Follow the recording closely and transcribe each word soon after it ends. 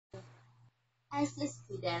as a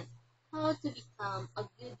student, how to become a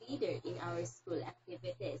good leader in our school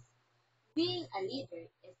activities. Being a leader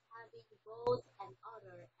is having both an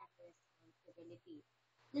honor and a responsibility.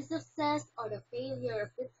 The success or the failure of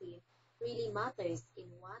the team really matters in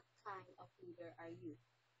what kind of leader are you.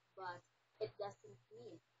 But it doesn't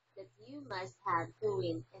mean that you must have to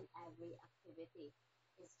win in every activity.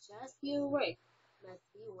 It's just your work must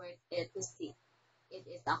be worth it to see. It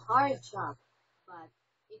is a hard job, but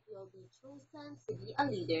it will be chosen to be a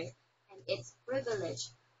leader, and it's privilege,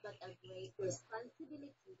 but a great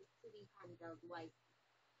responsibility to be handled wisely.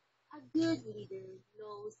 A good leader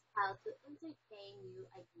knows how to entertain new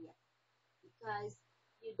ideas because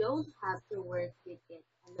you don't have to work with it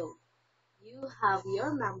alone. You have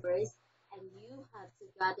your members and you have to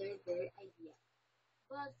gather their ideas.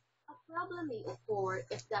 But a problem may occur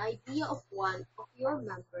if the idea of one of your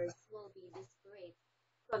members will be disparate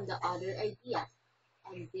from the other ideas,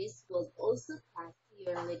 and this will also test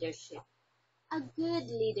your leadership. A good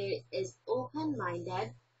leader is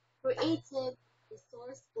open-minded, creative,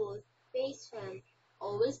 resourceful, patient,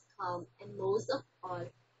 always calm, and most of all,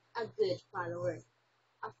 a good follower.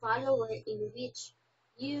 A follower in which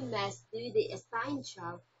you must do the assigned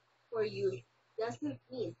job for you doesn't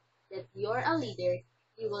mean that you're a leader,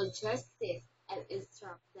 you will just sit and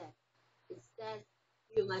instruct them. Instead,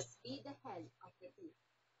 you must be the head of the team,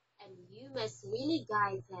 and you must really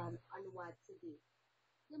guide them on what to do.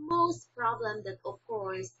 The most problem that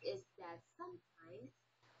occurs is that sometimes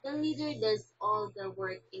the leader does all the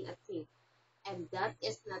work in a team, and that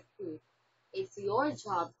is not true. It's your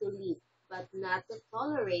job to lead, but not to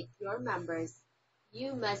tolerate your members.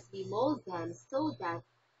 You must mold them so that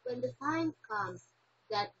when the time comes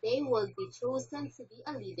that they will be chosen to be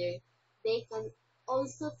a leader, they can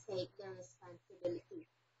also take the responsibility.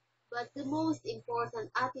 But the most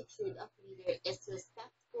important attitude of leader is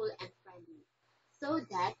respectful and friendly, so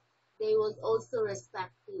that they will also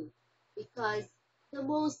respect you. Because the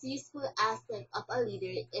most useful asset of a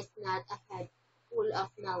leader is not a head full of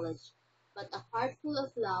knowledge, but a heart full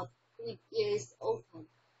of love with ears open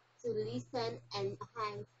to listen and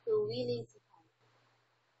hands to willing to